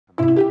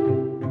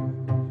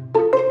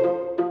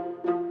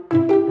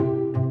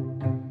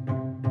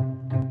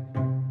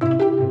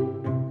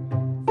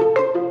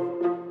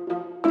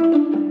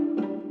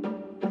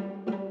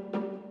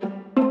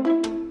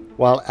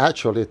Well,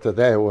 actually,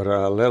 today we're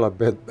a little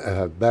bit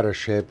better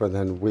shape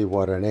than we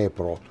were in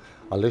April.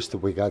 At least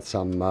we got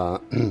some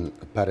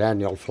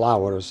perennial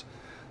flowers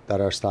that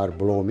are start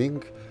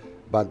blooming.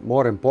 But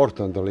more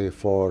importantly,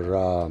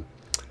 for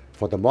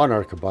the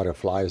monarch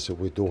butterflies,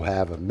 we do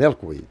have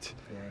milkweed,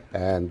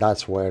 and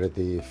that's where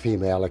the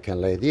female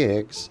can lay the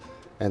eggs,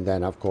 and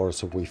then of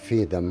course we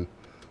feed them.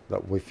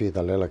 We feed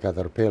the little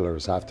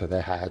caterpillars after they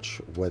hatch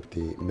with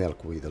the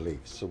milkweed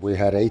leaves. We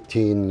had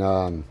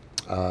 18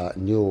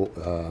 new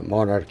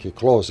monarchy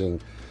closing,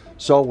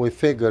 so we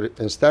figured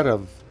instead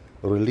of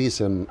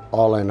releasing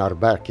all in our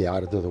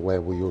backyard the way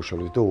we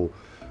usually do,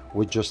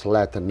 we just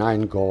let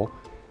 9 go,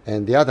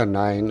 and the other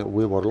 9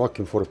 we were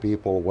looking for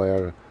people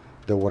where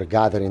they were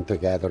gathering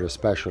together,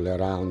 especially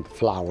around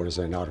flowers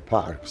in our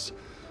parks.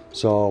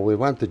 So we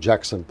went to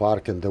Jackson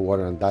Park and there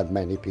weren't that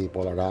many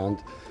people around.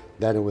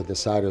 Then we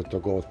decided to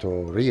go to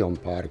Rion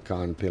Park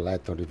on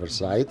Pileto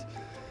Riverside.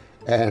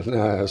 And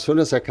as soon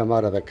as I come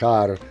out of the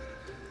car,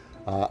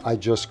 I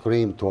just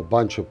screamed to a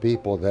bunch of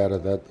people there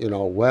that, you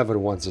know, whoever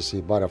wants to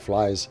see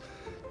butterflies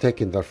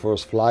taking their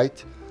first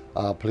flight,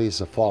 please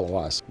follow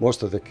us.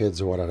 Most of the kids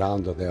who were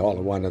around, they all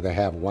wanted to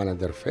have one of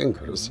their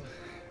fingers.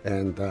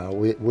 And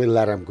we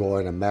let them go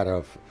in a matter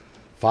of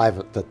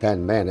 5 to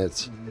 10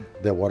 minutes.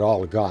 They were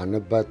all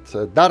gone. But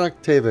that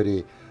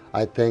activity,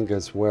 I think,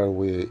 is where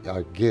we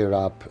gear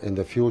up in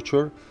the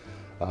future.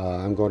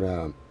 I'm going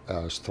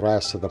to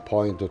stress the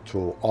point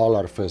to all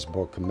our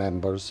Facebook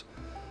members,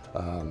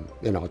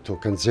 you know, to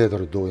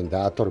consider doing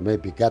that, or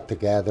maybe get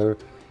together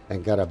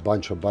and get a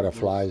bunch of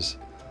butterflies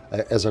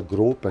as a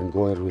group and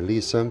go and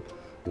release them,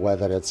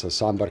 whether it's a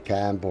summer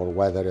camp or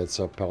whether it's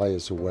a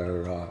place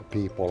where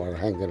people are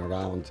hanging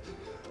around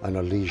on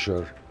a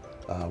leisure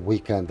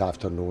weekend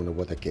afternoon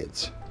with the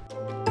kids.